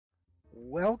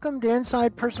Welcome to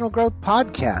Inside Personal Growth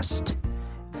Podcast.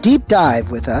 Deep dive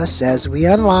with us as we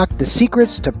unlock the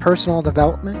secrets to personal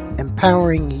development,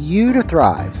 empowering you to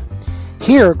thrive.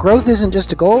 Here, growth isn't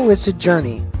just a goal, it's a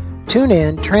journey. Tune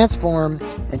in, transform,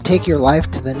 and take your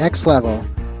life to the next level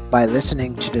by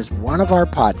listening to just one of our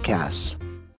podcasts.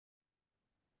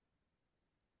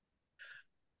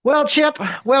 Well, Chip,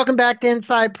 welcome back to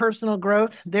Inside Personal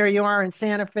Growth. There you are in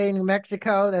Santa Fe, New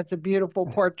Mexico. That's a beautiful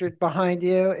portrait behind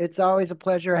you. It's always a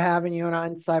pleasure having you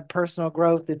on Inside Personal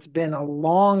Growth. It's been a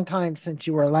long time since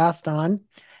you were last on,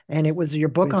 and it was your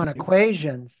book Thank on you.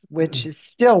 equations, which is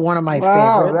still one of my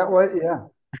Wow, favorites. that was,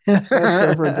 yeah,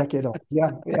 that's over a decade old. Yeah,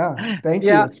 yeah. Thank you.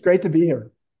 Yeah, It's great to be here.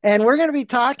 and we're going to be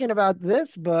talking about this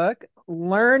book,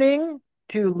 Learning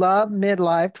to Love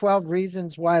Midlife, 12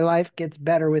 Reasons Why Life Gets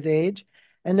Better with Age.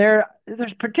 And there's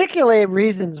particularly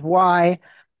reasons why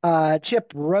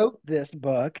Chip wrote this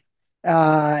book.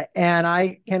 And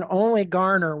I can only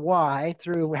garner why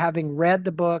through having read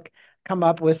the book, come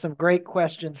up with some great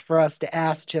questions for us to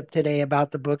ask Chip today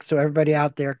about the book so everybody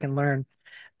out there can learn.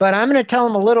 But I'm going to tell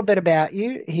him a little bit about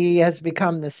you. He has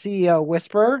become the CEO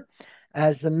Whisperer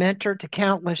as the mentor to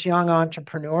countless young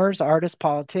entrepreneurs, artists,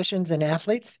 politicians, and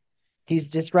athletes. He's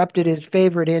disrupted his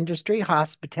favorite industry,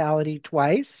 hospitality,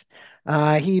 twice.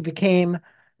 He became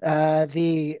what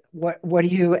do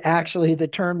you actually the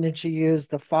term that you use,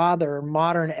 the father,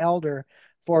 modern elder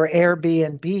for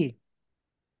Airbnb.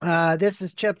 This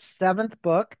is Chip's seventh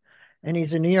book, and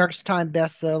he's a New York Times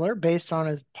bestseller based on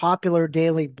his popular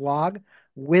daily blog,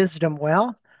 Wisdom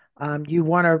Well. You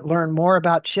want to learn more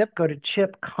about Chip, go to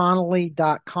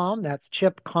chipconley.com. That's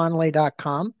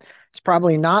chipconley.com. It's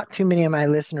probably not too many of my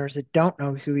listeners that don't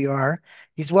know who you are.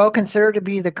 He's well considered to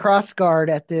be the cross guard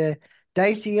at the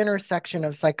dicey intersection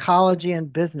of psychology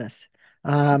and business.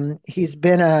 He's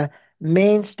been a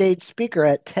main stage speaker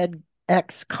at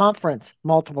TEDx conference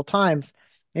multiple times.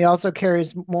 He also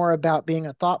cares more about being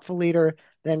a thoughtful leader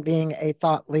than being a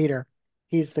thought leader.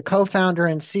 He's the co-founder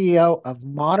and CEO of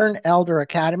Modern Elder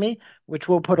Academy, which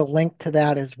we'll put a link to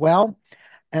that as well.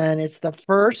 And it's the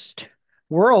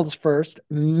world's first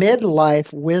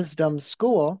midlife wisdom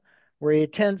school where he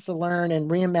attends to learn and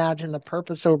reimagine the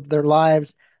purpose of their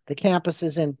lives. The campus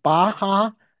is in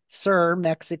Baja Sur,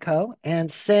 Mexico,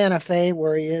 and Santa Fe,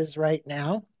 where he is right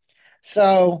now.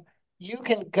 So you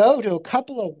can go to a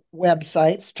couple of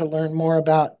websites to learn more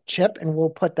about Chip, and we'll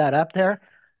put that up there.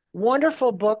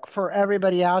 Wonderful book for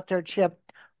everybody out there, Chip.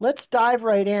 Let's dive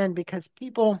right in because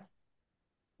people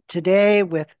today,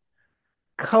 with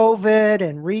COVID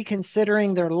and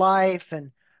reconsidering their life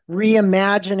and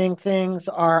reimagining things,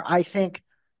 are, I think,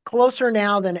 closer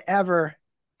now than ever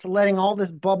to letting all this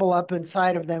bubble up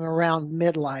inside of them around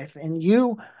midlife. And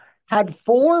you had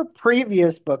four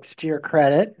previous books to your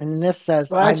credit, and this says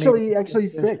Well, I made actually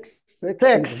six six.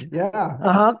 even. Yeah.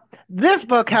 Uh-huh. This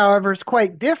book, however, is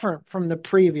quite different from the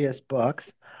previous books.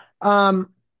 Why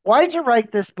did you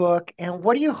write this book, and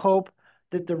what do you hope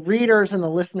that the readers and the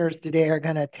listeners today are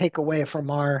going to take away from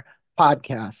our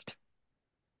podcast?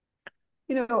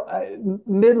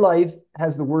 Midlife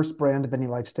has the worst brand of any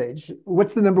life stage.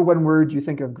 What's the number one word you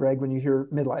think of, Greg, when you hear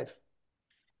midlife?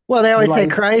 Well, they always say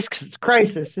Midlife.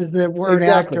 crisis is the word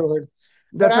Exactly. afterward.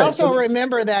 But That's I right. also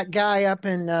remember that guy up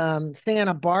in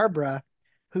Santa Barbara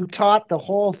who taught the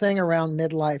whole thing around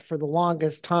midlife for the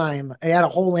longest time. He had a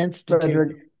whole institute.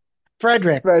 Frederick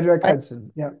Frederick. Frederick I,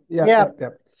 Hudson. Yeah, yeah, yeah, yeah, yeah.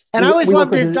 and I always We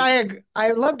work loved with his his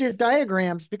I loved his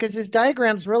diagrams because his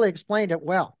diagrams really explained it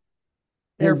well.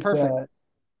 They're his perfect.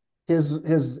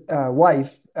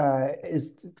 wife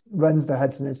is runs the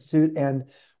Hudson Institute, and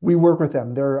we work with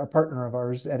them. They're a partner of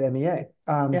ours at MEA.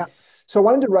 Yeah. So I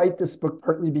wanted to write this book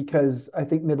partly because I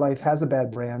think midlife has a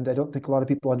bad brand. I don't think a lot of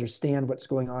people understand what's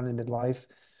going on in midlife.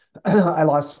 I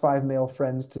lost five male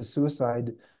friends to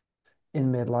suicide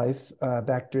in midlife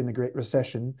back during the Great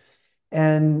Recession.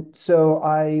 And so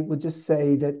I would just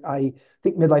say that I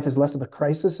think midlife is less of a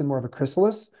crisis and more of a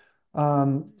chrysalis.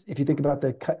 If you think about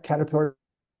the caterpillar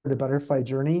to butterfly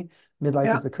journey, midlife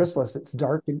Yeah. is the chrysalis. It's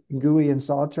dark and gooey and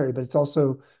solitary, but it's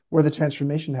also where the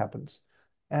transformation happens.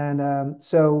 And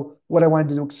so, what I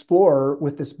wanted to explore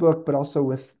with this book, but also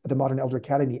with the Modern Elder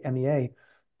Academy, MEA,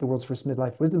 the world's first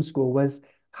midlife wisdom school, was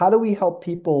how do we help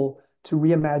people to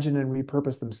reimagine and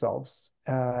repurpose themselves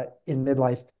in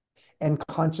midlife and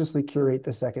consciously curate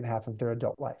the second half of their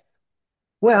adult life?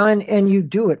 Well, and you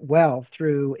do it well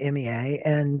through MEA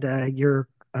and your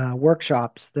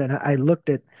workshops. That I looked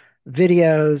at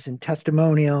videos and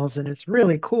testimonials, and it's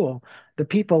really cool. The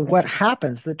people, Thank what you.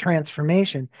 happens, the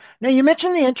transformation. Now, you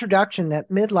mentioned the introduction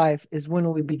that midlife is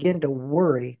when we begin to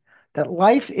worry that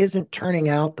life isn't turning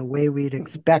out the way we'd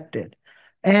expected.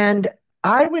 And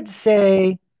I would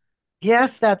say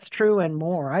yes, that's true and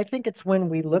more. I think it's when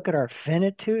we look at our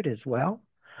finitude as well.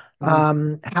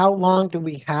 Mm. How long do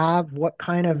we have? What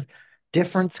kind of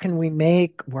difference can we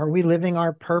make? Are we living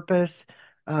our purpose?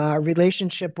 Our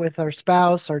relationship with our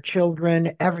spouse, our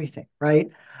children, everything, right?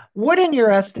 What, in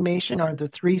your estimation, are the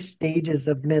three stages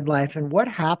of midlife, and what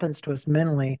happens to us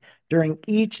mentally during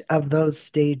each of those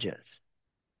stages?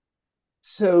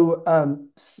 So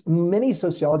many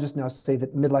sociologists now say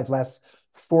that midlife lasts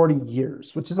 40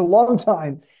 years, which is a long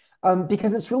time,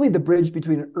 because it's really the bridge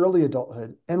between early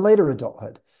adulthood and later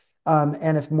adulthood.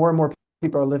 And if more and more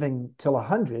people are living till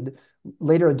 100,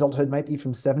 later adulthood might be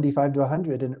from 75 to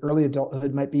 100, and early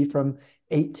adulthood might be from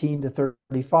 18 to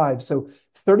 35. So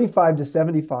 35 to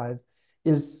 75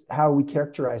 is how we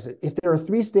characterize it. If there are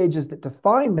three stages that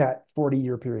define that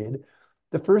 40-year period,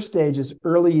 the first stage is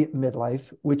early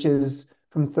midlife, which is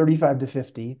from 35 to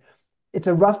 50. It's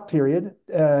a rough period.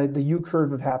 The U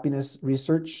curve of happiness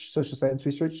research, social science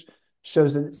research,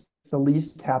 shows that it's the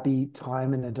least happy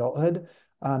time in adulthood,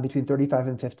 between 35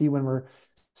 and 50, when we're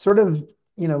sort of,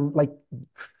 like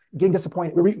getting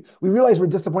disappointed. We realize we're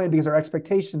disappointed because our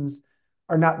expectations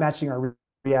are not matching our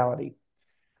reality.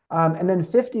 And then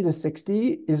 50 to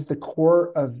 60 is the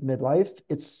core of midlife.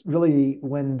 It's really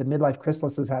when the midlife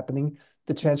chrysalis is happening,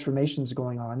 the transformation's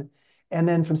going on. And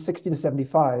then from 60 to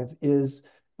 75 is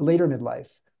later midlife.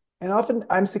 And often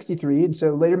I'm 63, and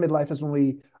so later midlife is when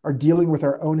we are dealing with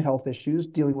our own health issues,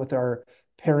 dealing with our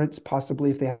parents,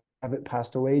 possibly if they haven't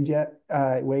passed away yet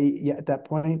at that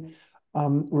point.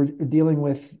 We're dealing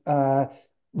with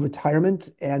retirement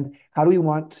and how do we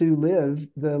want to live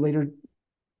the later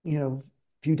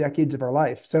few decades of our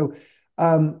life. So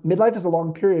midlife is a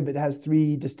long period, but it has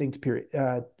three distinct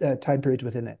time periods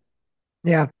within it.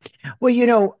 Yeah.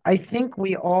 Well, I think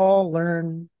we all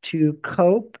learn to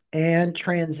cope and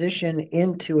transition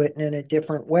into it in a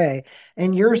different way.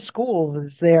 And your school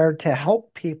is there to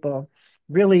help people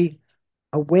really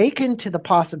awaken to the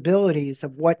possibilities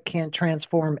of what can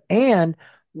transform, and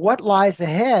what lies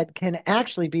ahead can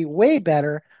actually be way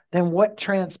better than what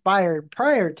transpired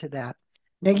prior to that.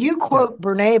 Now, you Yeah, quote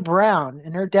Brene Brown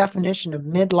in her definition of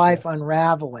midlife yeah,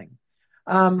 unraveling.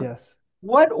 Um, yes.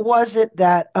 what was it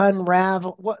that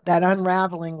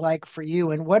unraveling like for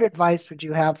you, and what advice would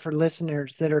you have for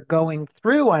listeners that are going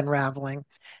through unraveling?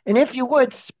 And if you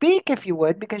would speak, if you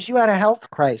would, because you had a health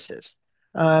crisis,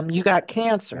 you got Yeah,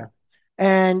 cancer,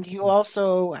 and you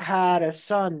also had a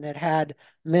son that had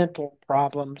mental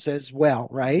problems as well,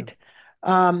 yeah, right?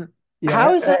 Um, how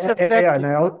yeah, has this yeah. affected?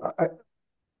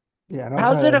 Yeah, and I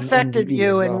also How's had it an affected MDE as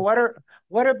you, and well.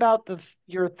 what about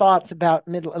your thoughts about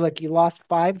middle? Like, you lost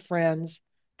five friends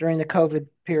during the COVID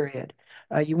period.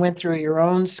 You went through your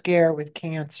own scare with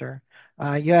cancer.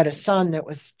 You had a son that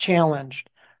was challenged.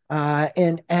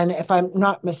 And if I'm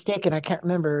not mistaken, I can't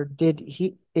remember. Did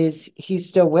is he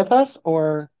still with us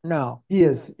or no? He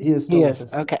is He still is.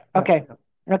 with us. Okay. Yeah, Okay.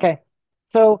 yeah, Okay.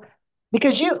 So,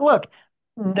 because you look,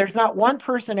 there's not one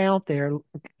person out there,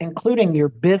 including your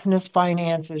business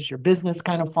finances, your business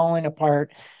kind of falling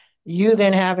apart. You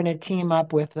then having to team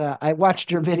up with, I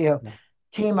watched your video, yeah,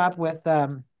 team up with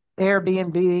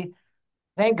Airbnb.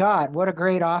 Thank God. What a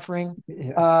great offering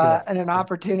yeah, yes, and an yeah,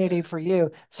 opportunity for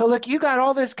you. So, look, you got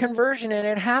all this conversion, and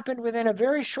it happened within a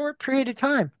very short period of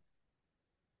time.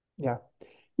 yeah.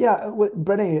 Yeah,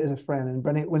 Brené is a friend, and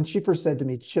Brené, when she first said to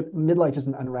me, "Chip, midlife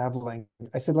isn't unraveling,"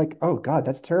 I said, "Like, oh God,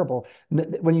 that's terrible."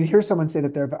 When you hear someone say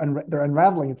that they're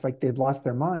unraveling, it's like they've lost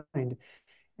their mind.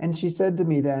 And she said to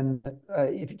me then,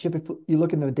 if you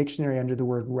look in the dictionary under the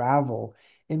word ravel,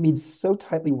 it means so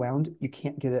tightly wound you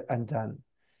can't get it undone.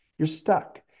 You're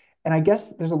stuck. And I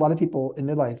guess there's a lot of people in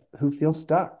midlife who feel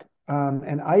stuck.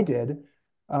 And I did.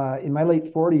 In my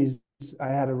late 40s, I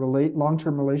had a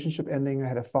long-term relationship ending. I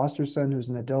had a foster son who's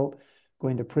an adult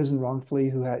going to prison wrongfully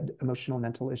who had emotional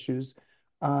mental issues.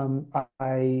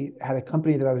 I had a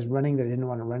company that I was running that I didn't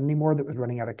want to run anymore, that was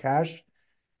running out of cash.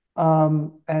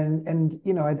 And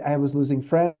I was losing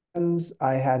friends.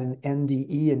 I had an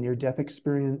NDE, a near-death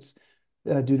experience,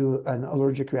 due to an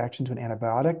allergic reaction to an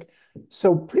antibiotic.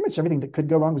 So pretty much everything that could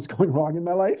go wrong was going wrong in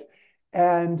my life.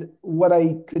 And what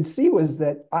I could see was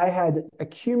that I had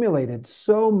accumulated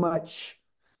so many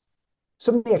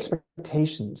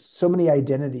expectations, so many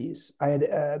identities. I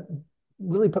had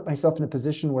really put myself in a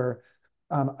position where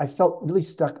I felt really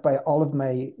stuck by all of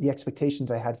the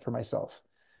expectations I had for myself.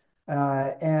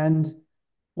 And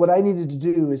what I needed to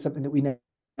do is something that we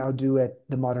now do at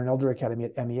the Modern Elder Academy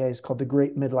at MEA. Is called the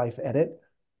Great Midlife Edit.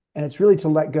 And it's really to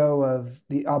let go of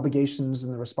the obligations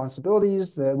and the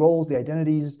responsibilities, the roles, the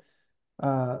identities,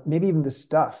 maybe even the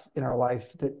stuff in our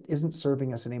life that isn't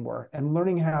serving us anymore, and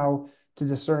learning how to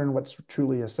discern what's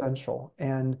truly essential.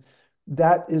 And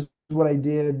that is what I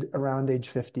did around age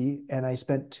 50. And I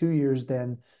spent 2 years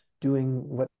then doing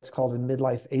what's called a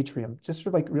midlife atrium, just sort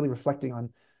of like really reflecting on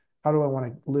how do I want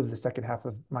to live the second half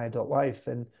of my adult life.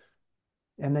 And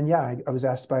then, yeah, I was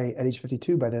asked at age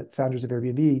 52 by the founders of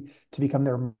Airbnb to become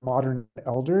their modern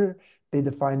elder. They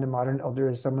defined a modern elder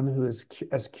as someone who is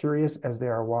as curious as they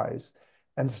are wise.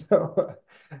 And so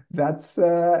that's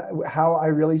how I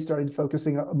really started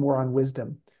focusing more on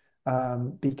wisdom,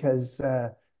 because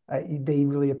they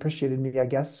really appreciated me, I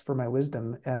guess, for my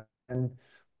wisdom. And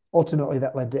ultimately,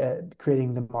 that led to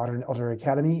creating the Modern Elder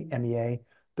Academy, MEA,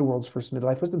 the world's first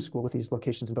midlife wisdom school with these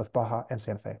locations in both Baja and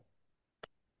Santa Fe.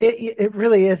 It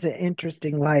really is an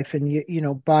interesting life,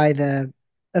 and by the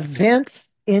events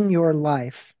in your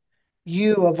life,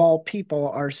 you of all people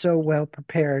are so well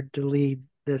prepared to lead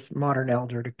this Modern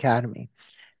Elder Academy.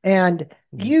 And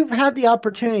Mhm. you've had the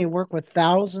opportunity to work with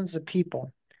thousands of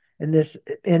people in this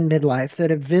in midlife that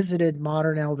have visited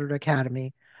Modern Elder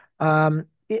Academy, and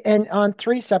on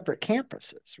three separate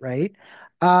campuses, right?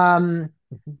 Um,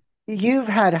 Mhm. you've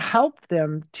had helped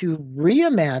them to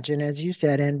reimagine, as you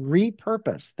said, and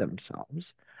repurpose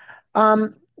themselves.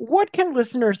 What can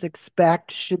listeners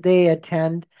expect should they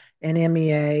attend an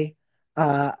MEA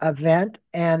event,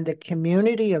 and the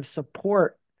community of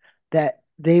support that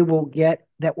they will get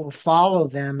that will follow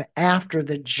them after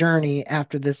the journey,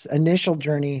 after this initial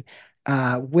journey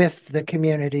with the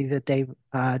community that they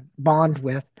bond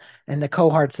with and the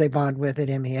cohorts they bond with at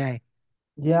MEA?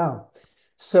 Yeah.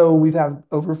 So we've had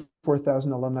over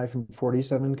 4,000 alumni from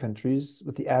 47 countries,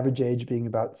 with the average age being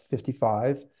about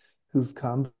 55 who've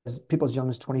come, people as young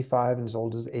as 25 and as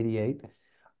old as 88.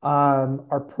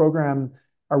 Our program,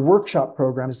 our workshop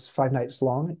program is 5 nights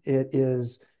long. It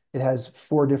has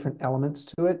four different elements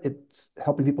to it. It's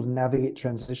helping people to navigate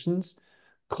transitions,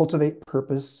 cultivate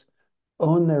purpose,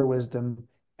 own their wisdom,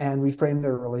 and reframe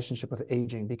their relationship with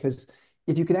aging. Because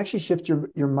if you can actually shift your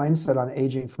mindset on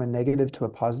aging from a negative to a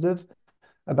positive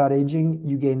about aging,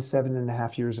 you gain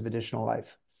 7.5 years of additional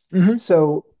life. Hmm.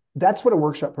 So that's what a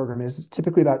workshop program is. It's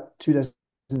typically about 2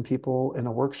 dozen people in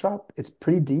a workshop. It's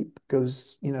pretty deep,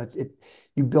 goes,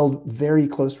 you build very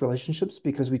close relationships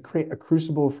because we create a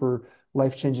crucible for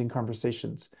life-changing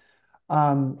conversations.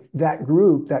 That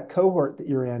group, that cohort that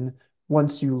you're in,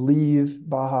 once you leave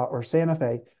Baja or Santa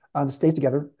Fe, stays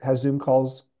together, has Zoom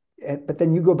calls, but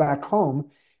then you go back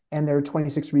home, and there are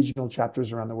 26 regional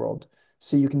chapters around the world.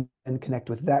 So you can then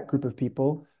connect with that group of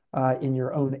people in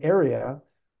your own area.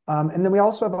 And then we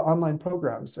also have online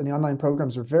programs, and the online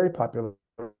programs are very popular.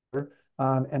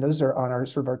 And those are on our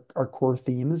sort of our core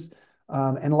themes.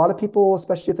 And a lot of people,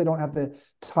 especially if they don't have the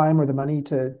time or the money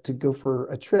to go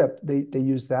for a trip, they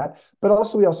use that. But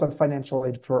also, we also have financial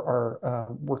aid for our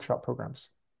workshop programs.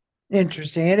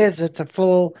 Interesting. It is. It's a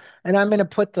full, and I'm going to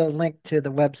put the link to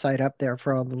the website up there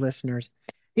for all the listeners.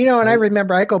 And I Right?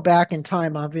 remember I go back in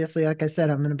time, obviously, like I said,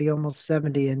 I'm going to be almost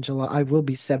 70 in July. I will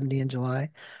be 70 in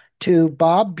July, to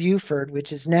Bob Buford,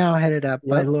 which is now headed up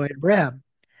by Yep. Lloyd Webb.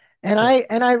 And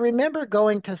Yep. I remember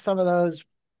going to some of those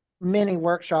mini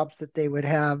workshops that they would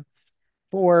have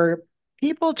for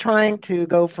people trying to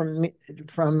go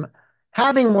from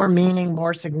having more meaning,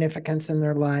 more significance in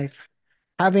their life,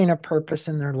 having a purpose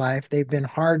in their life. They've been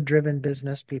hard driven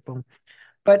business people.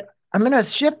 But I'm going to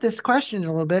shift this question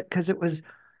a little bit because it was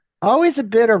always a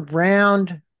bit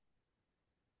around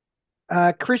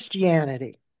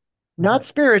Christianity, Mhm. not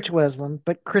spiritualism,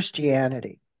 but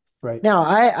Christianity. Right. Now,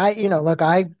 look,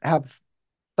 I have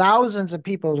thousands of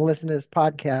people who listen to this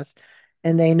podcast,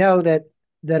 and they know that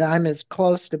I'm as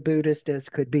close to Buddhist as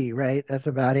could be, right? That's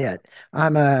about it.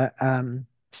 I'm a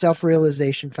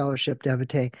self-realization fellowship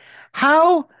devotee.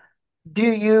 How do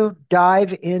you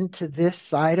dive into this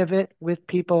side of it with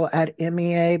people at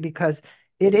MEA? Because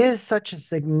it is such a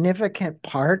significant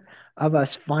part of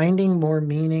us finding more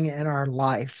meaning in our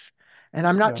life. And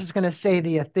I'm not Yeah. just going to say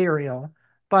the ethereal,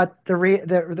 but the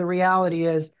reality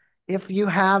is, if you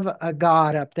have a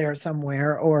God up there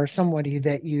somewhere, or something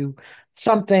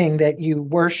that you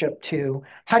worship to,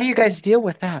 how do you guys deal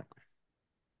with that?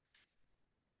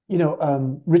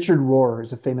 Richard Rohr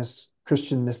is a famous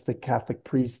Christian mystic Catholic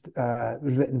priest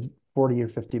who's written 40 or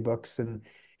 50 books, and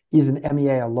he's an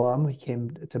MEA alum. He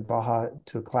came to Baja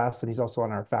to a class, and he's also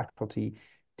on our faculty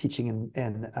teaching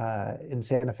in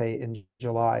Santa Fe in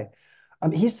July.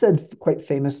 He said quite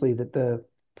famously that the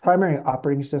primary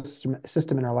operating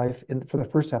system in our life, for the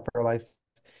first half of our life,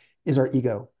 is our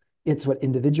ego. It's what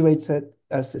individuates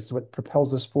us. It's what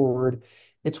propels us forward.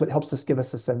 It's what helps us give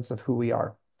us a sense of who we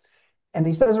are. And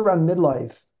he says around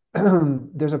midlife,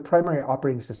 there's a primary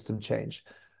operating system change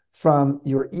from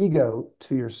your ego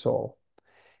to your soul.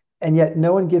 And yet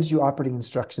no one gives you operating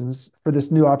instructions for this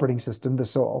new operating system, the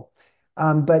soul.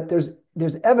 But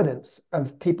there's evidence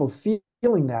of people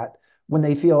feeling that when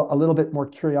they feel a little bit more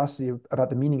curiosity about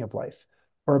the meaning of life,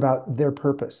 or about their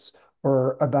purpose,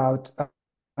 or about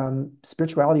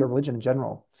spirituality or religion in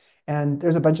general. And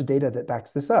there's a bunch of data that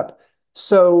backs this up.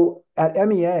 So at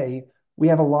MEA, we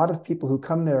have a lot of people who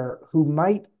come there who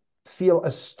might feel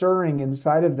a stirring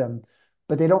inside of them,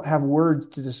 but they don't have words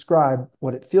to describe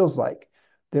what it feels like.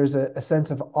 There's a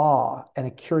sense of awe and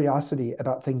a curiosity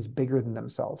about things bigger than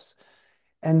themselves.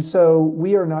 And so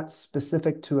we are not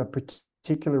specific to a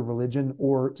particular religion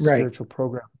or Right, spiritual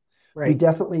program. We right.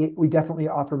 definitely we definitely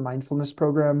offer mindfulness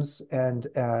programs and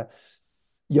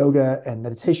yoga and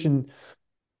meditation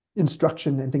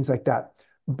instruction and things like that.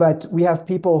 But we have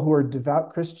people who are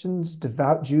devout Christians,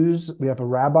 devout Jews. We have a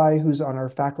rabbi who's on our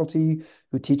faculty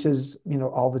who teaches,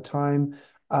 all the time.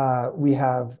 We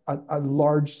have a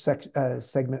large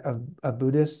segment of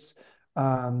Buddhists,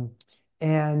 um,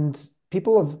 and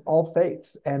people of all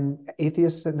faiths, and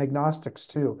atheists and agnostics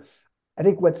too. I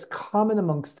think what's common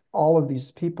amongst all of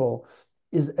these people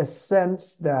is a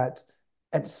sense that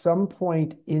at some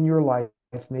point in your life,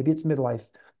 maybe it's midlife,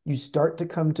 you start to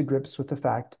come to grips with the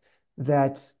fact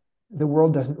that the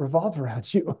world doesn't revolve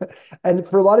around you. And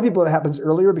for a lot of people, it happens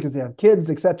earlier because they have kids,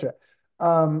 etc.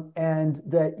 And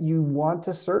that you want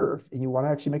to serve and you want to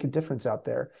actually make a difference out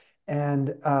there.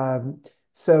 And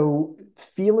so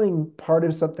feeling part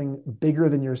of something bigger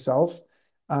than yourself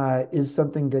is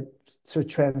something that sort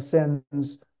of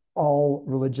transcends all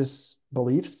religious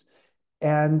beliefs.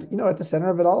 And at the center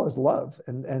of it all is love.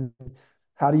 And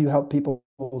how do you help people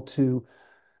to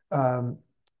um,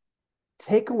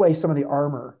 take away some of the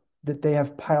armor that they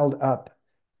have piled up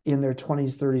in their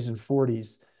 20s, 30s, and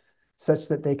 40s, such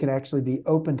that they can actually be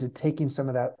open to taking some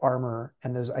of that armor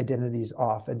and those identities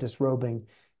off and disrobing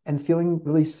and feeling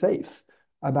really safe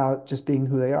about just being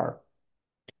who they are.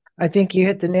 I think you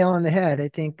hit the nail on the head. I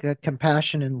think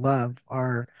compassion and love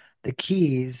are the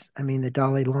keys. I mean, the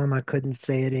Dalai Lama couldn't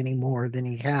say it any more than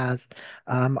he has.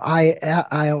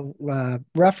 I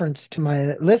reference to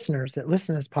my listeners that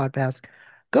listen to this podcast,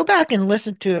 go back and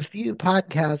listen to a few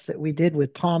podcasts that we did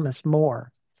with Thomas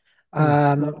More,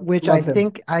 which Love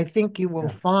him. I think you will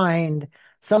Yeah. find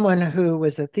someone who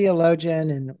was a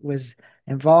theologian and was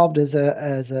involved as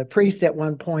a priest at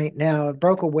one point. Now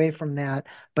broke away from that,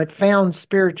 but found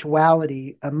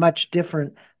spirituality much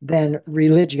different than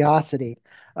religiosity,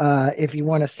 if you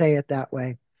want to say it that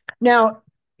way. Now,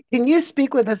 can you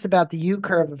speak with us about the U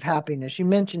curve of happiness? You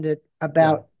mentioned it Yeah.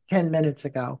 about 10 minutes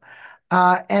ago.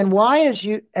 And why,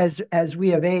 as we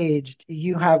have aged,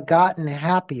 you have gotten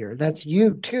happier. That's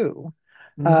you too.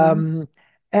 Hmm. Um,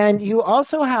 and you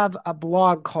also have a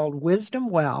blog called Wisdom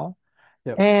Well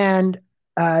Yep. and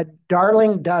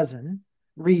Darling Dozen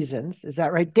Reasons. Is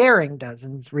that right? Daring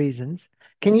Dozens Reasons.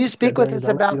 Can you Yeah. speak with Daring us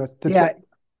to, about, to yeah, try.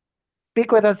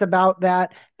 speak with us about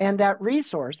that and that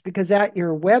resource? Because at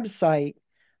your website,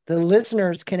 the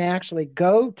listeners can actually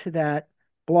go to that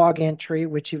blog entry,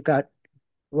 which you've got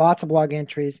lots of blog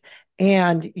entries,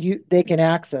 and they can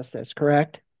access this,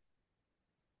 correct?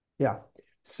 Yeah.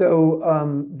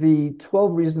 So the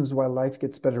 12 Reasons Why Life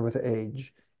Gets Better with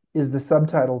Age is the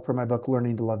subtitle for my book,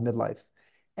 Learning to Love Midlife.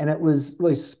 And it was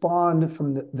really spawned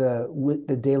from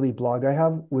the daily blog I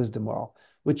have, Wisdom Well,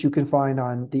 which you can find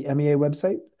on the MEA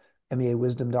website,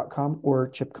 meawisdom.com or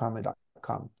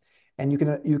chipconley.com. And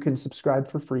you can subscribe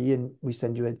for free, and we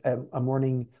send you a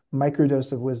morning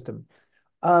microdose of wisdom.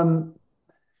 Um,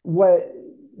 what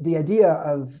the idea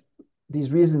of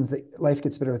these reasons that life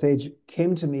gets better with age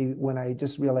came to me when I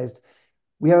just realized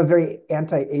we have a very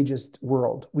anti-ageist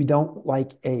world. We don't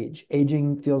like age.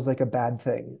 Aging feels like a bad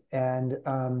thing. And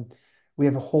we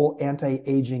have a whole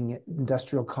anti-aging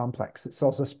industrial complex that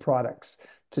sells us products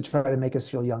to try to make us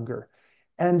feel younger.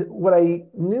 And what I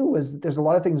knew was that there's a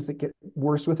lot of things that get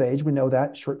worse with age. We know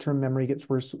that short-term memory gets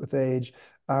worse with age.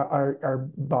 Our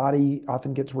body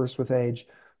often gets worse with age.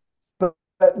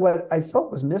 But what I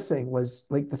felt was missing was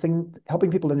like the thing helping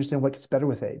people to understand what gets better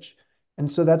with age.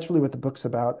 And so that's really what the book's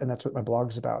about, and that's what my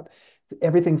blog's about.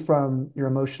 Everything from your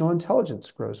emotional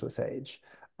intelligence grows with age.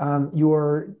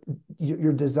 Your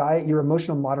desire, your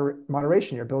emotional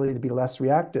moderation, your ability to be less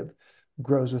reactive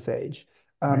grows with age.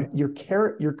 Right. Your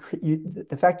care,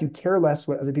 the fact you care less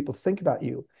what other people think about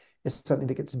you is something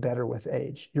that gets better with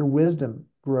age. Your wisdom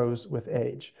grows with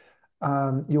age.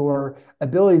 Your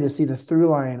ability to see the through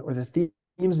line or the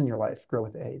themes in your life grow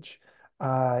with age.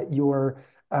 Your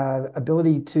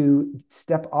ability to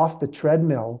step off the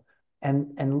treadmill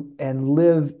and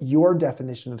live your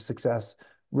definition of success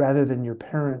rather than your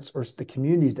parents or the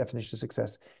community's definition of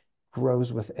success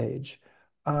grows with age.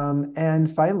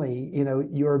 And finally,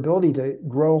 your ability to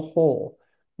grow whole,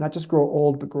 not just grow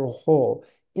old, but grow whole,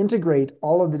 integrate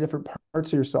all of the different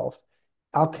parts of yourself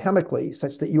alchemically,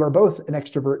 such that you are both an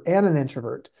extrovert and an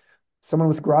introvert, someone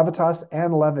with gravitas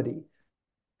and levity,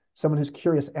 someone who's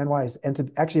curious and wise, and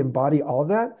to actually embody all of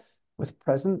that with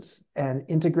presence and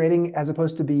integrating as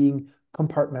opposed to being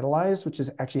compartmentalized, which is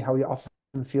actually how we often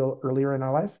feel earlier in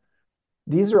our life.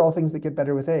 These are all things that get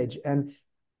better with age. And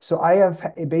so I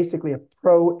have basically a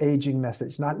pro-aging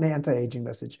message, not an anti-aging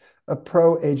message, a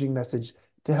pro-aging message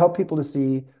to help people to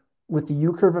see with the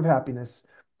U curve of happiness,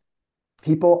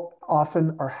 people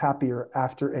often are happier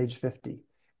after age 50.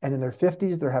 And in their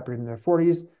 50s, they're happier than their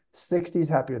 40s, 60s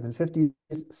happier than 50s,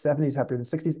 70s happier than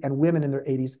 60s, and women in their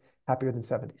 80s happier than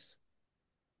 70s.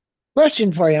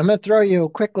 Question for you. I'm going to throw you a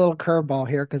quick little curveball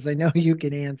here because I know you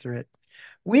can answer it.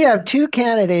 We have two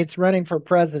candidates running for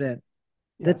president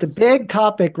that the Yes. big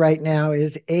topic right now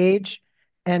is age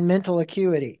and mental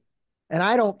acuity. And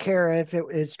I don't care if it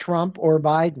is Trump or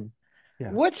Biden.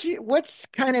 Yeah. What's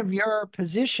kind of your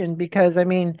position? Because I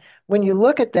mean, when you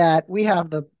look at that, we have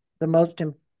the most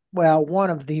well, one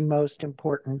of the most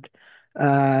important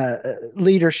uh,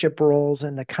 leadership roles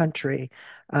in the country,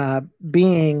 Oh,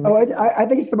 being I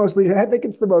think it's the most leader. I think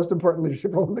it's the most important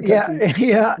leadership role in the yeah, country.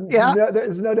 yeah, yeah. No,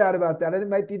 there's no doubt about that. And it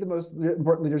might be the most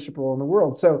important leadership role in the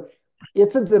world. So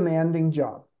it's a demanding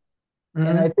job.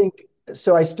 And I Hmm. think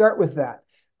so. I start with that.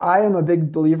 I am a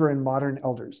big believer in modern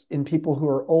elders, in people who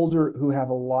are older who have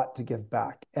a lot to give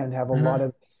back and have a lot Hmm.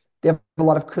 of they have a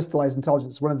lot of crystallized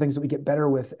intelligence. One of the things that we get better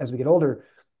with as we get older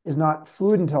is not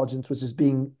fluid intelligence, which is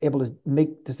being able to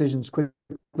make decisions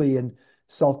quickly and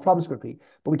solve problems quickly,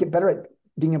 but we get better at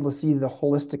being able to see the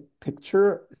holistic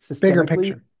picture Bigger systemically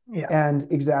picture. Yeah. and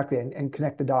exactly and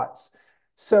connect the dots.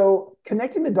 So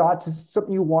connecting the dots is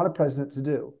something you want a president to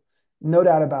do. No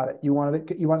doubt about it. You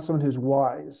want someone who's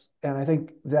wise, and I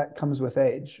think that comes with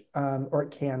age, or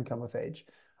it can come with age.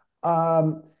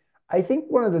 Um, I think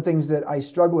one of the things that I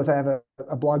struggle with, I have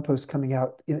a blog post coming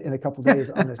out in a couple of days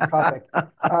on this topic.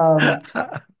 Um,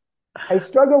 I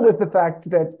struggle with the fact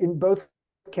that in both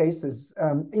cases,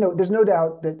 there's no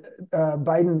doubt that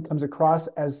Biden comes across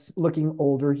as looking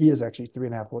older. He is actually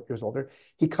 3.5 years older.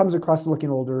 He comes across as looking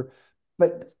older,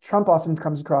 but Trump often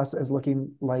comes across as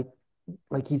looking like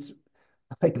he's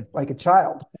like a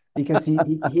child because he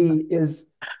is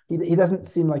he doesn't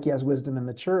seem like he has wisdom and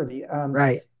maturity.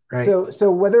 Right, right.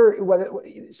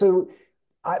 So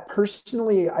I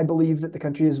personally I believe that the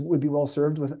country would be well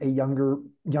served with a younger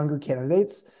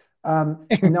candidates. Not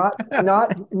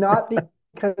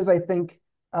because I think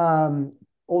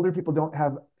older people don't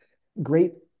have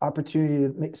great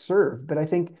opportunity to serve, but I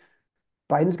think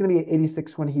Biden's going to be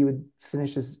 86 when he would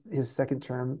finish his second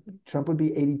term. Trump would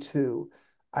be 82.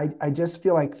 I just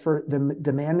feel like for the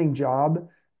demanding job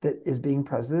that is being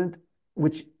president,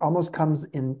 which almost comes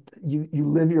in, you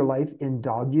live your life in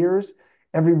dog years.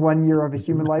 Every 1 year of a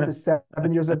human life is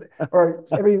 7 years of, or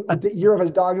every year of a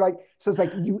dog, like, so it's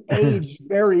like you age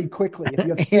very quickly. If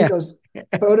you have seen Yeah. those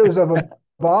photos of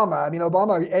Obama, I mean,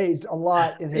 Obama aged a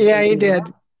lot in his Yeah, he later did.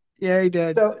 life. Yeah, he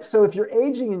did. So if you're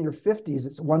aging in your 50s,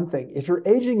 it's one thing. If you're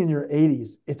aging in your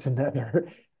 80s, it's another.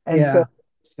 And so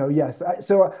Yeah. yes,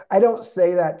 so I don't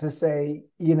say that to say,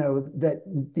 that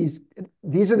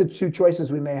these are the two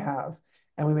choices we may have,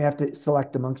 and we may have to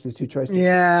select amongst these two choices.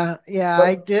 Yeah, yeah,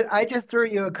 I But did. I just threw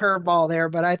you a curveball there,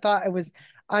 but I thought it was.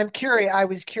 I'm curious. I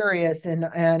was curious, and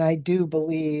I do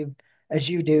believe, as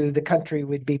you do, the country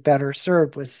would be better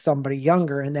served with somebody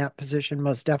younger in that position,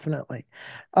 most definitely.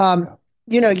 Um,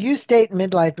 yeah, you state in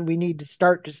midlife that we need to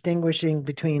start distinguishing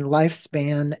between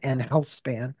lifespan and health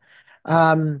span.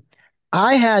 Um,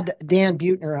 I had Dan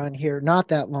Buettner on here not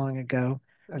that long ago,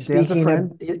 Dan's a speaking of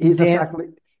friend. He's a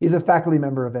Dan. faculty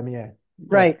member of MEA.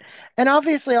 Yeah, Right. And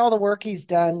obviously, all the work he's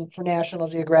done for National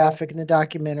Geographic and the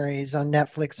documentaries on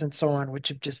Netflix and so on, which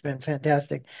have just been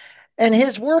fantastic. And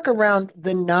his work around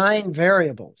the 9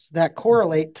 variables that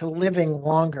correlate to living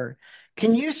longer.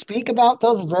 Can you speak about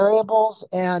those variables?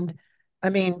 And I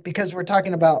mean, because we're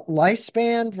talking about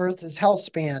lifespan versus health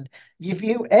span. If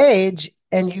you age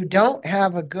and you don't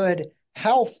have a good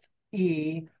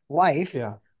healthy life,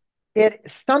 yeah.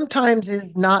 it sometimes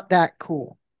is not that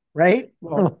cool, right?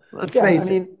 Well, Let's yeah. I face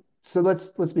it. mean, so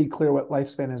let's be clear what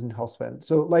lifespan is and health span.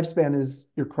 So lifespan is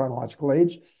your chronological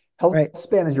age. Health Right.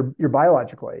 span is your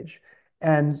biological age.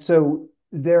 And so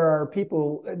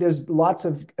there's lots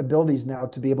of abilities now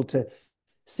to be able to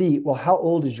see, well, how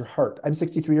old is your heart? I'm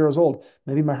 63 years old.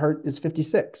 Maybe my heart is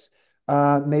 56.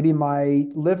 Maybe my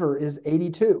liver is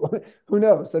 82. Who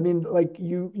knows? I mean, like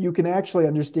you can actually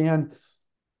understand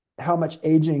how much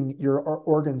aging your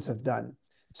organs have done.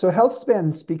 So health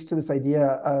span speaks to this idea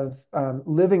of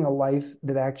living a life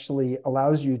that actually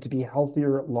allows you to be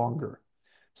healthier longer.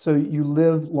 So you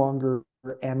live longer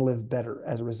and live better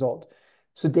as a result.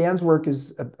 So Dan's work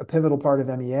is a pivotal part of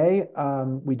MEA.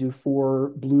 We do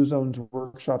 4 Blue Zones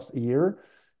workshops a year.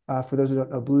 For those who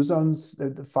don't know, Blue Zones, they're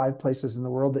the 5 places in the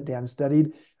world that Dan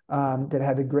studied that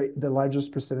had the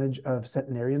largest percentage of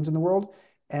centenarians in the world.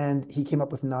 And he came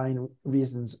up with 9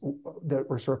 reasons that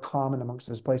were sort of common amongst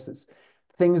those places.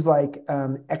 Things like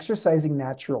exercising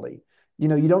naturally.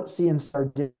 You don't see in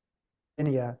Sardinia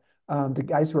the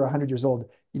guys who are 100 years old,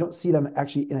 you don't see them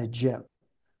actually in a gym.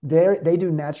 They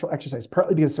do natural exercise,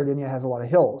 partly because Sardinia has a lot of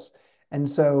hills. And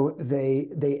so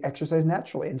they exercise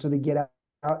naturally. And so they get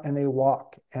out and they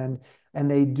walk and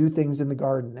they do things in the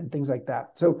garden and things like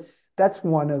that. So that's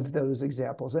one of those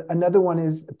examples. Another one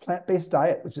is plant-based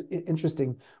diet, which is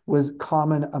interesting, was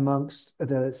common amongst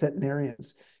the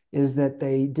centenarians, is that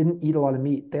they didn't eat a lot of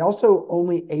meat. They also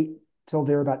only ate till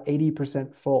they were about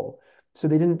 80% full. So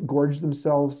they didn't gorge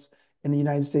themselves. In the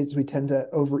United States, we tend to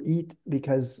overeat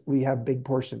because we have big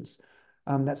portions.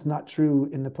 That's not true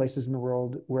in the places in the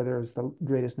world where there's the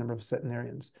greatest number of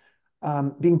centenarians.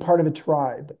 Being part of a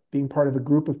tribe, being part of a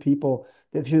group of people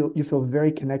that you feel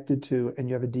very connected to and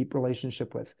you have a deep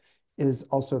relationship with is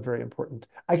also very important.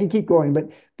 I can keep going, but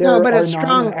No, there but a are nine, and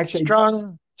strong, actually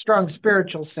strong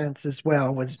spiritual sense as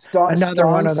well was strong, another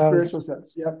one strong of those. spiritual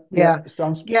sense. Yep, Yeah, yep,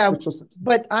 strong yeah. spiritual sense.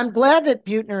 But I'm glad that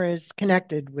Buettner is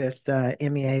connected with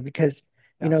MEA because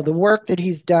Yeah. the work that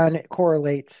he's done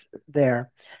correlates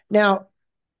there. Now,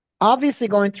 obviously,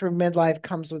 going through midlife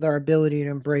comes with our ability to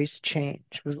embrace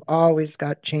change. We've always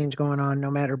got change going on,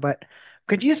 no matter. But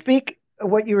could you speak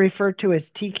what you refer to as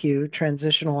TQ,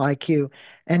 transitional IQ,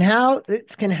 and how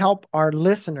this can help our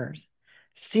listeners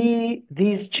see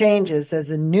these changes as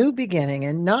a new beginning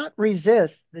and not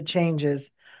resist the changes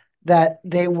that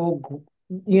they will,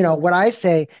 what I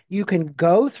say, you can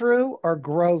go through or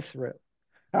grow through,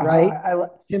 right?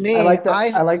 To I me, like that.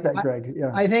 I like that, I, Greg.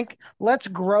 Yeah. I think let's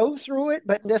grow through it,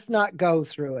 but let's not go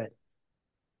through it.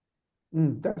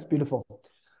 That's beautiful.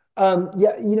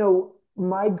 Yeah,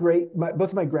 both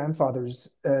of my grandfathers,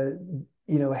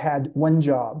 had one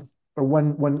job or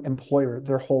one employer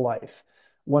their whole life.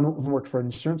 One of them worked for an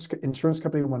insurance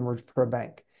company, one worked for a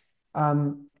bank.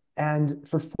 And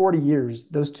for 40 years,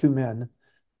 those two men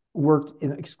worked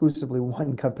in exclusively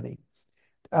one company.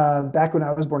 Back when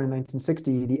I was born in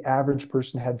 1960, the average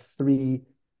person had 3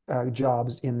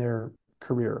 jobs in their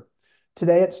career.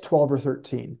 Today, it's 12 or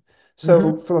 13.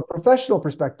 So, Hmm. from a professional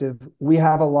perspective, we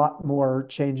have a lot more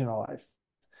change in our life.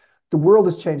 The world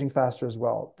is changing faster as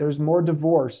well. There's more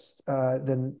divorce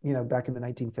than back in the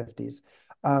 1950s.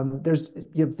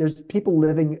 There's people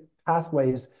living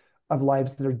pathways of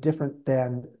lives that are different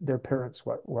than their parents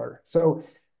were. So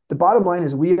the bottom line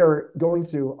is we are going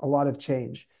through a lot of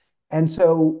change. And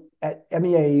so at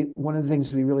MEA, one of the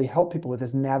things we really help people with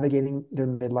is navigating their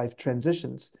midlife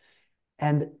transitions.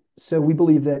 And so we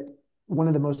believe that one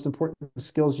of the most important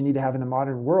skills you need to have in the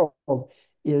modern world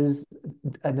is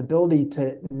an ability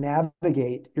to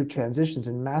navigate your transitions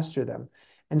and master them.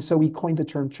 And so we coined the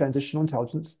term transitional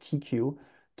intelligence, TQ,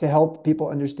 to help people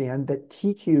understand that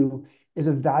TQ is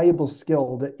a valuable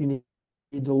skill that you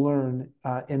need to learn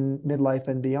in midlife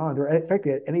and beyond, or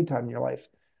frankly, at any time in your life.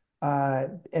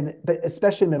 But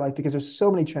especially in midlife, because there's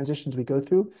so many transitions we go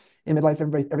through in midlife,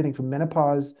 everything from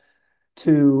menopause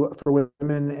for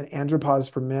women and andropause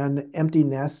for men, empty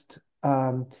nest,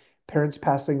 parents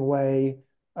passing away,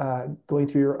 going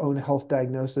through your own health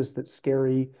diagnosis that's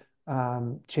scary,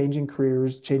 changing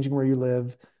careers, changing where you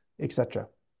live, etc.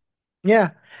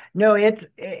 Yeah, no,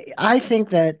 I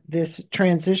think that this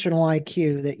transitional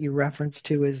IQ that you referenced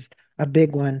to is a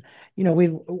big one.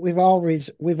 We've all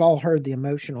heard the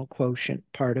emotional quotient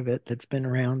part of it that's been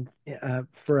around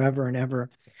forever and ever.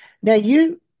 Now,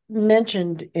 you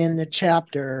mentioned in the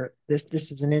chapter, this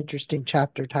is an interesting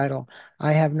chapter title,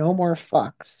 I Have No More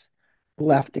Fucks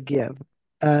Left to Give,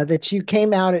 that you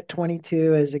came out at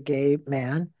 22 as a gay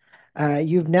man.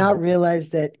 You've now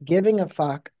realized that giving a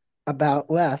fuck about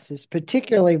less is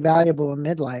particularly valuable in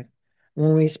midlife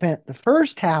when we spent the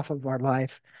first half of our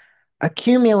life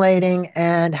accumulating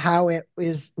and how it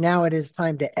is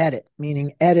time to edit,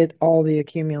 meaning edit all the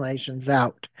accumulations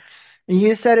out.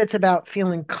 You said it's about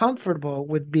feeling comfortable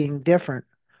with being different.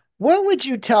 What would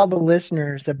you tell the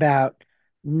listeners about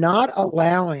not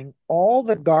allowing all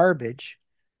the garbage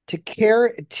to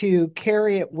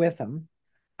carry it with them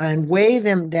and weigh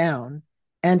them down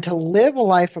and to live a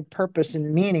life of purpose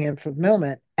and meaning and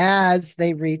fulfillment as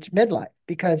they reach midlife?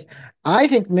 Because I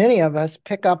think many of us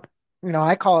pick up,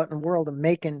 I call it in the world of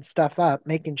making stuff up,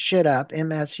 making shit up,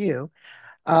 MSU,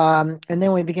 And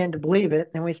then we begin to believe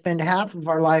it. And we spend half of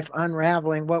our life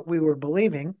unraveling what we were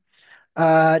believing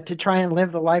to try and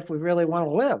live the life we really want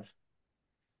to live.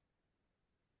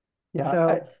 Yeah.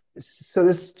 So, So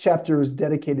this chapter is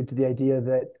dedicated to the idea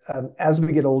that as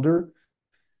we get older,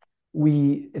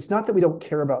 it's not that we don't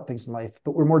care about things in life,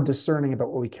 but we're more discerning about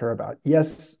what we care about.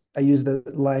 Yes, I use the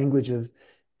language of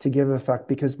to give a fuck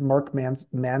because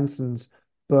Manson's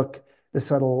book, The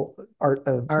Subtle Art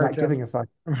of art Not of, Giving a Fuck,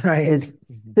 right. is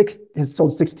six has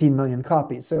sold 16 million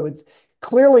copies. So it's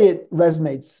clearly it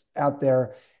resonates out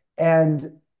there.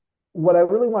 And what I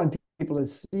really want people to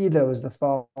see though is the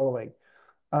following.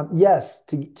 Yes,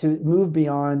 to move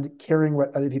beyond caring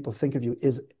what other people think of you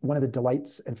is one of the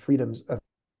delights and freedoms of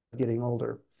getting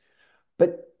older.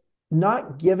 But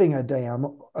not giving a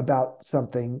damn about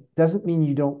something doesn't mean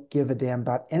you don't give a damn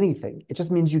about anything. It just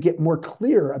means you get more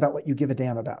clear about what you give a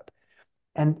damn about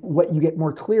and what you get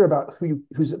more clear about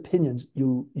whose opinions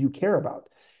you care about.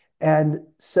 And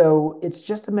so it's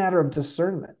just a matter of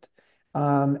discernment.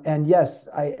 And yes,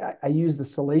 I use the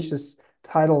salacious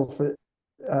title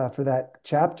for that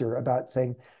chapter about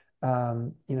saying,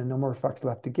 no more fucks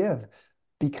left to give,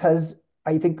 because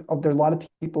I think there are a lot of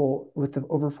people with the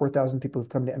over 4,000 people who've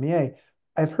come to MEA.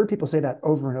 I've heard people say that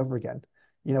over and over again,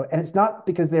 and it's not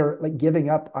because they're like giving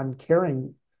up on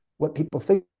caring what people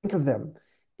think of them.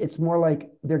 It's more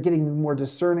like they're getting more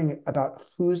discerning about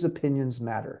whose opinions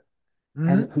matter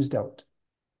and Mhm. whose don't.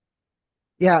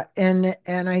 Yeah, and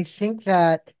I think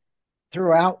that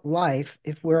throughout life,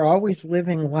 if we're always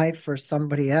living life for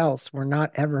somebody else, we're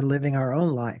not ever living our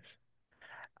own life.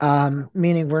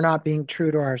 Meaning we're not being true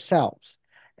to ourselves.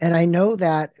 And I know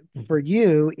that for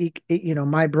you,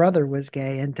 my brother was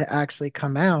gay, and to actually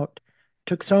come out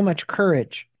took so much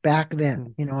courage back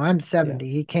then. Mhm. I'm Yeah.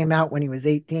 70. He came out when he was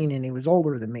 18 and he was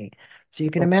older than me. So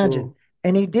you can imagine. Oh,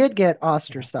 And he did get yeah.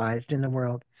 ostracized in the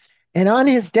world. And on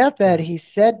his deathbed, Yeah. he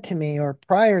said to me, or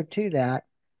prior to that,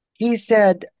 he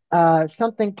said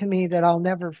something to me that I'll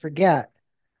never forget.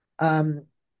 Um,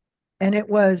 and it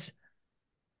was,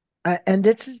 and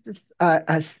this is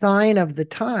a sign of the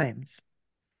times.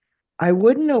 I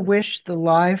wouldn't have wished the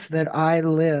life that I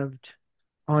lived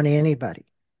on anybody.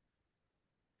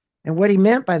 And what he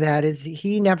meant by that is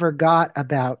he never got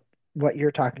about what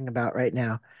you're talking about right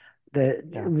now, Yeah.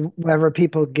 the whether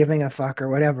people giving a fuck or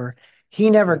whatever. He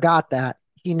never Yeah. got that.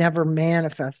 He never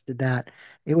manifested that.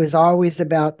 It was always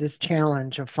about this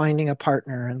challenge of finding a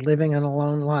partner and living an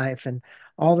alone life and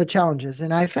all the challenges.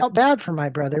 And I felt bad for my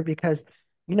brother because,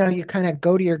 you kind of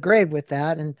go to your grave with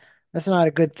that, and that's not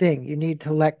a good thing. You need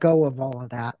to let go of all of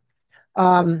that.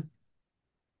 Um,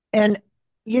 and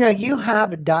you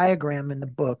have a diagram in the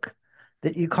book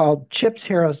that you called Chip's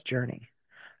Hero's Journey.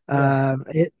 Yeah.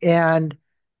 And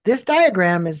this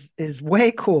diagram is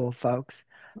way cool, folks.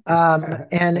 And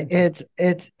Thank you.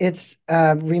 it's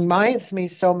reminds me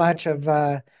so much of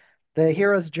the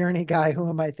hero's journey guy. Who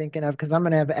am I thinking of? Because I'm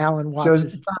going to have Alan Watts.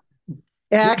 Joseph His son.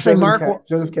 Yeah, actually,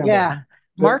 Joseph Campbell. Yeah,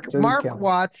 Joseph Mark Campbell.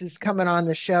 Watts is coming on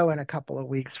the show in a couple of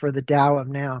weeks for the Tao of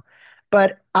Now.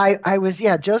 But I was,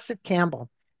 yeah, Joseph Campbell,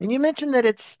 and you mentioned that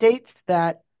it states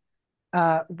that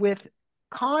with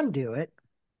conduit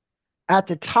at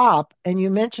the top, and you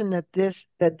mentioned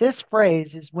that this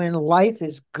phrase is when life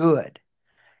is good.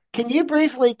 Can you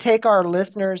briefly take our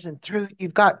listeners and through?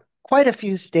 You've got quite a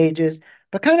few stages,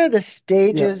 but kind of the Yeah.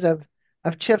 stages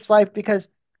of Chip's life, because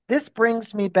this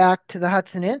brings me back to the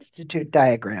Hudson Institute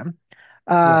diagram,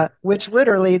 Yeah. which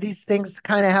literally these things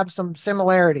kind of have some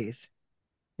similarities.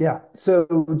 Yeah. So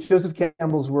Joseph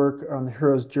Campbell's work on the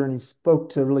hero's journey spoke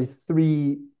to really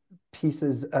three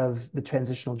pieces of the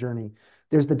transitional journey.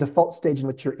 There's the default stage in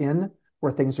which you're in,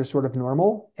 where things are sort of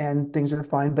normal and things are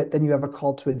fine, but then you have a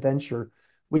call to adventure,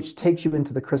 which takes you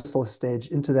into the chrysalis stage,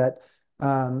 into that,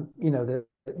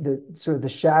 the sort of the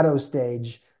shadow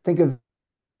stage. Think of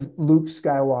Luke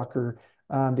Skywalker,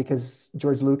 because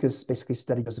George Lucas basically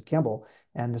studied Joseph Campbell,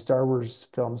 and the Star Wars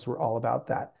films were all about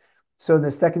that. So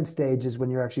the second stage is when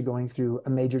you're actually going through a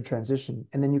major transition,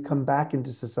 and then you come back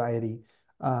into society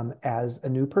as a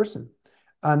new person.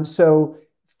 So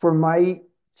for my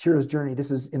hero's journey,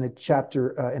 this is in a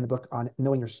chapter in the book on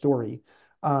knowing your story.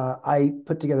 I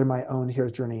put together my own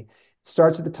hero's journey. It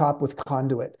starts at the top with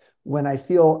conduit. When I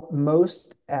feel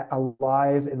most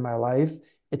alive in my life,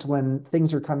 it's when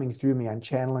things are coming through me. I'm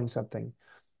channeling something.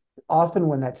 Often,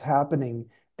 when that's happening,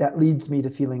 that leads me to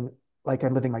feeling like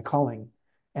I'm living my calling.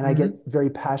 And I get Hmm. very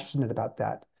passionate about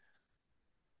that.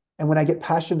 And when I get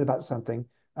passionate about something,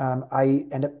 I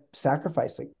end up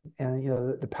sacrificing. And,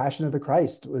 the passion of the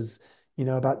Christ was,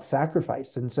 about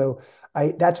sacrifice. And so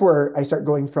that's where I start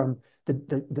going from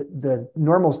the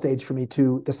normal stage for me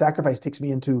to the sacrifice takes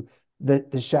me into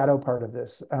the shadow part of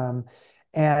this.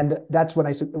 And that's when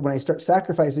I start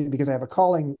sacrificing because I have a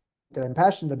calling that I'm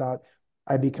passionate about,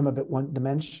 I become a bit one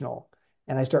dimensional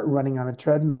and I start running on a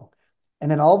treadmill. And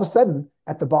then all of a sudden,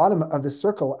 at the bottom of the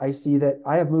circle, I see that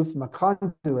I have moved from a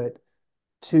conduit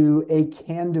to a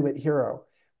can do it hero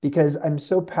because I'm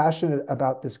so passionate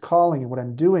about this calling and what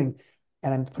I'm doing.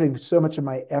 And I'm putting so much of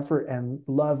my effort and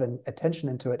love and attention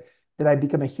into it that I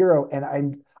become a hero.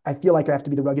 And I feel like I have to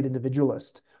be the rugged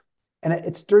individualist. And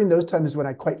it's during those times when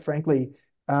I, quite frankly,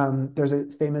 there's a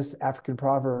famous African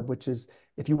proverb, which is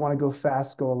if you want to go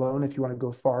fast, go alone. If you want to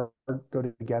go far, go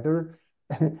together.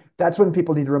 That's when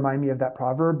people need to remind me of that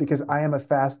proverb because I am a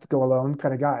fast, go alone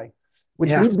kind of guy, which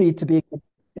Yeah. leads me to be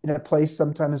in a place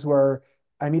sometimes where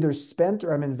I'm either spent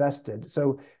or I'm invested.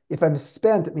 So if I'm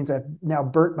spent, it means I've now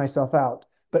burnt myself out.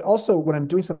 But also when I'm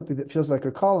doing something that feels like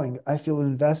a calling, I feel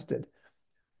invested.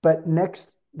 But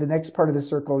the next part of the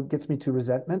circle gets me to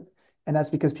resentment, and that's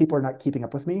because people are not keeping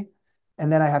up with me. And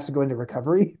then I have to go into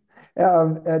recovery.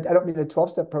 And I don't mean a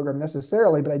 12-step program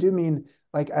necessarily, but I do mean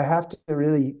like I have to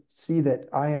really see that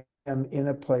I am in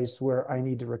a place where I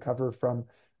need to recover from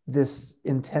this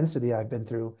intensity I've been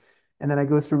through. And then I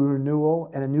go through renewal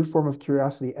and a new form of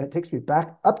curiosity, and it takes me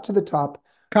back up to the top to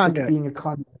Conduit. being a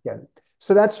convert again.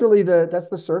 So that's really the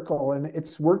circle, and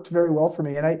it's worked very well for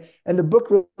me. And the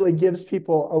book really gives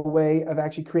people a way of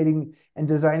actually creating and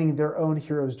designing their own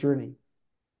hero's journey.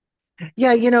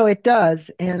 Yeah, it does.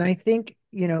 And I think,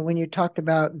 when you talked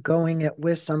about going it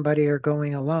with somebody or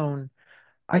going alone,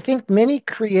 I think many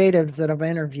creatives that I've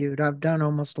interviewed, I've done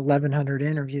almost 1,100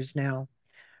 interviews now,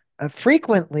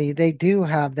 frequently they do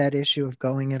have that issue of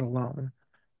going it alone.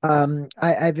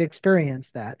 I've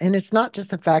experienced that. And it's not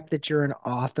just the fact that you're an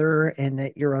author and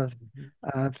that you're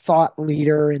a thought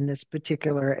leader in this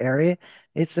particular area.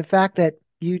 It's the fact that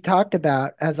you talked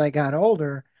about as I got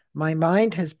older, my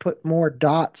mind has put more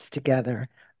dots together.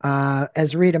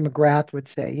 As Rita McGrath would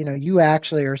say, you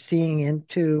actually are seeing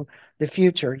into the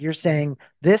future. You're saying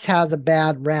this has a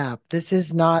bad rap. This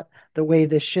is not the way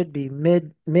this should be.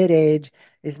 Mid age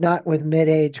is not with mid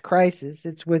age crisis.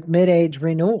 It's with mid age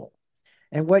renewal.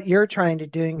 And what you're trying to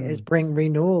doing is Mm. bring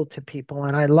renewal to people,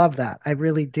 and I love that. I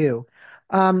really do.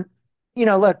 Um,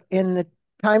 look, in the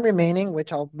time remaining,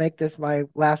 which I'll make this my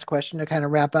last question to kind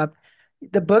of wrap up,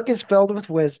 the book is filled with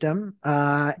wisdom,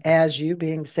 as you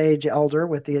being sage elder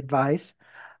with the advice.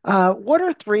 What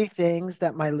are three things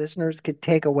that my listeners could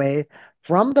take away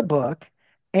from the book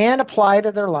and apply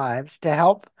to their lives to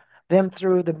help them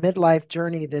through the midlife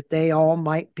journey that they all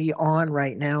might be on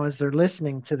right now as they're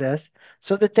listening to this,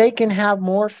 so that they can have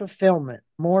more fulfillment,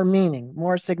 more meaning,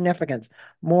 more significance,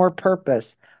 more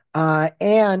purpose,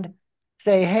 and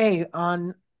say, hey,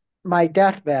 on my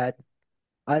deathbed,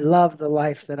 I love the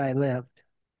life that I lived.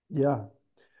 Yeah.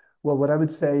 Well, what I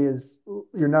would say is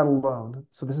you're not alone.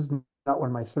 So this is not one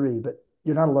of my three, but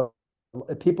you're not alone.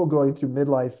 People going through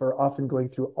midlife are often going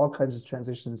through all kinds of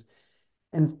transitions.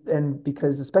 And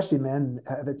because especially men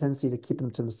have a tendency to keep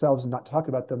them to themselves and not talk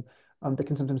about them, they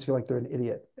can sometimes feel like they're an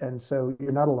idiot. And so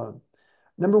you're not alone.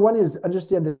 Number one is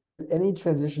understand that any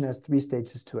transition has three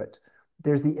stages to it.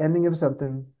 There's the ending of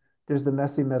something, there's the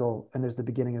messy middle, and there's the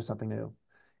beginning of something new.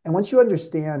 And once you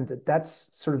understand that that's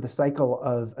sort of the cycle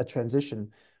of a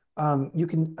transition, you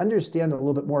can understand a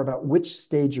little bit more about which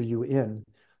stage are you in.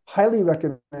 Highly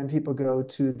recommend people go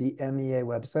to the MEA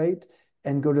website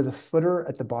and go to the footer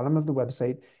at the bottom of the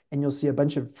website, and you'll see a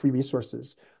bunch of free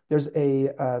resources. There's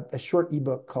a short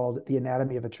ebook called The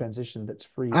Anatomy of a Transition that's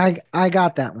free. I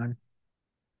got that one.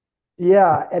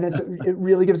 Yeah, and it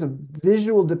really gives a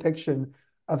visual depiction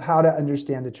of how to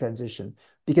understand a transition.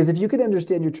 Because if you can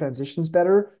understand your transitions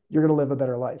better, you're going to live a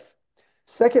better life.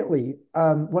 Secondly,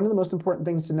 one of the most important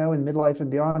things to know in midlife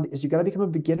and beyond is you got to become a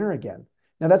beginner again.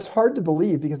 Now that's hard to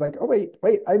believe because like, oh wait,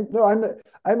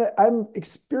 I'm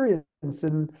experienced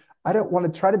and I don't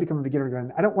want to try to become a beginner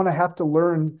again. I don't want to have to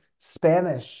learn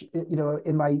Spanish,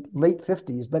 in my late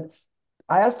 50s. But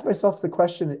I asked myself the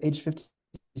question at age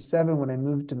 57 when I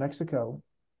moved to Mexico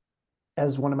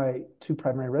as one of my two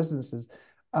primary residences.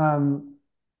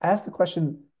 I asked the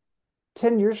question,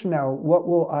 10 years from now, what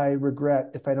will I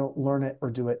regret if I don't learn it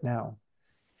or do it now?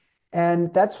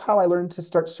 And that's how I learned to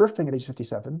start surfing at age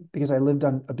 57 because I lived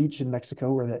on a beach in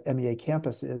Mexico where the MEA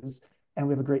campus is, and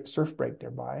we have a great surf break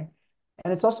nearby.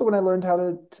 And it's also when I learned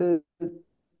how to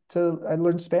I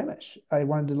learned Spanish. I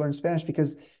wanted to learn Spanish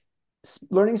because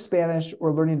learning Spanish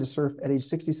or learning to surf at age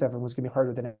 67 was going to be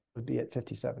harder than it would be at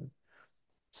 57.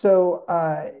 So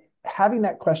having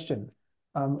that question,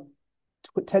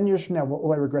 10 years from now, what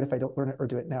will I regret if I don't learn it or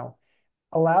do it now?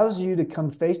 allows you to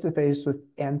come face to face with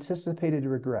anticipated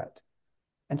regret.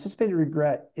 Anticipated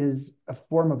regret is a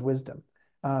form of wisdom,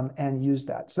 and use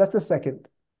that. So that's the second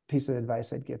piece of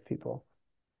advice I'd give people.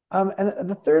 And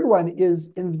the third one is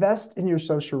invest in your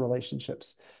social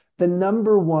relationships. The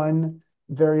number one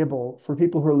variable for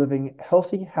people who are living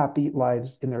healthy, happy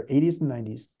lives in their 80s and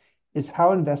 90s is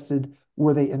how invested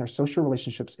were they in their social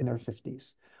relationships in their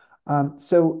 50s.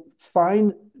 So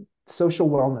find social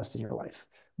wellness in your life.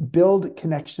 Build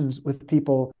connections with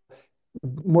people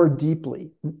more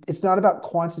deeply. It's not about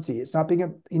quantity. It's not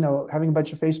being having a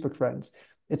bunch of Facebook friends.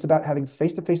 It's about having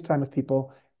face-to-face time with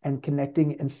people and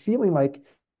connecting and feeling like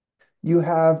you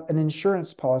have an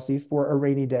insurance policy for a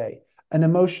rainy day, an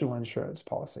emotional insurance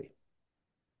policy.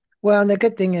 Well, and the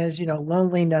good thing is,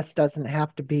 loneliness doesn't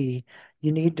have to be,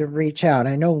 you need to reach out.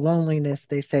 I know loneliness,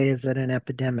 they say, is at an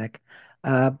epidemic.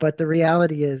 But the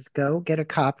reality is, go get a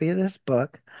copy of this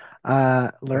book,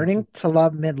 Thank Learning you. to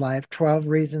Love Midlife 12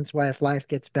 Reasons Why Life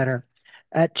Gets Better.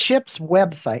 At Chip's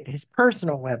website, his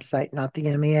personal website, not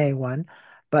the MEA one,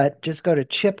 but just go to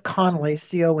Chip Conley,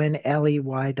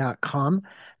 CONLEY.com.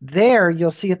 There,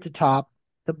 you'll see at the top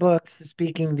the books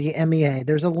speaking the MEA.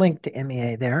 There's a link to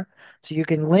MEA there. So you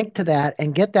can link to that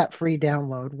and get that free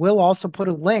download. We'll also put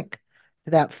a link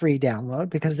to that free download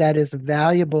because that is a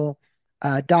valuable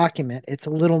document. It's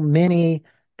a little mini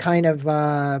kind of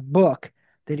book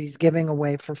that he's giving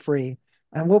away for free.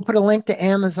 And we'll put a link to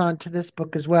Amazon to this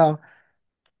book as well.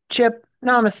 Chip,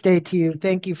 namaste to you.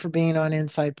 Thank you for being on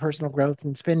Inside Personal Growth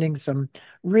and spending some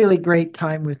really great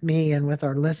time with me and with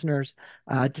our listeners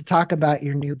to talk about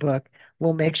your new book.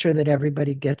 We'll make sure that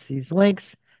everybody gets these links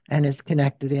and is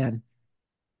connected in.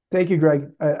 Thank you,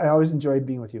 Greg. I always enjoyed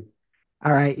being with you.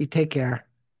 All right, you take care.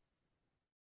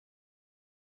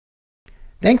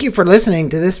 Thank you for listening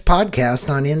to this podcast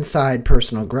on Inside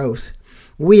Personal Growth.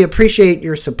 We appreciate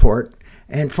your support.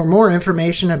 And for more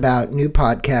information about new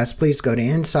podcasts, please go to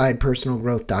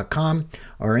InsidePersonalGrowth.com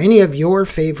or any of your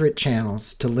favorite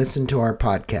channels to listen to our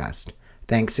podcast.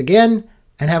 Thanks again,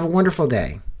 and have a wonderful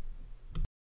day.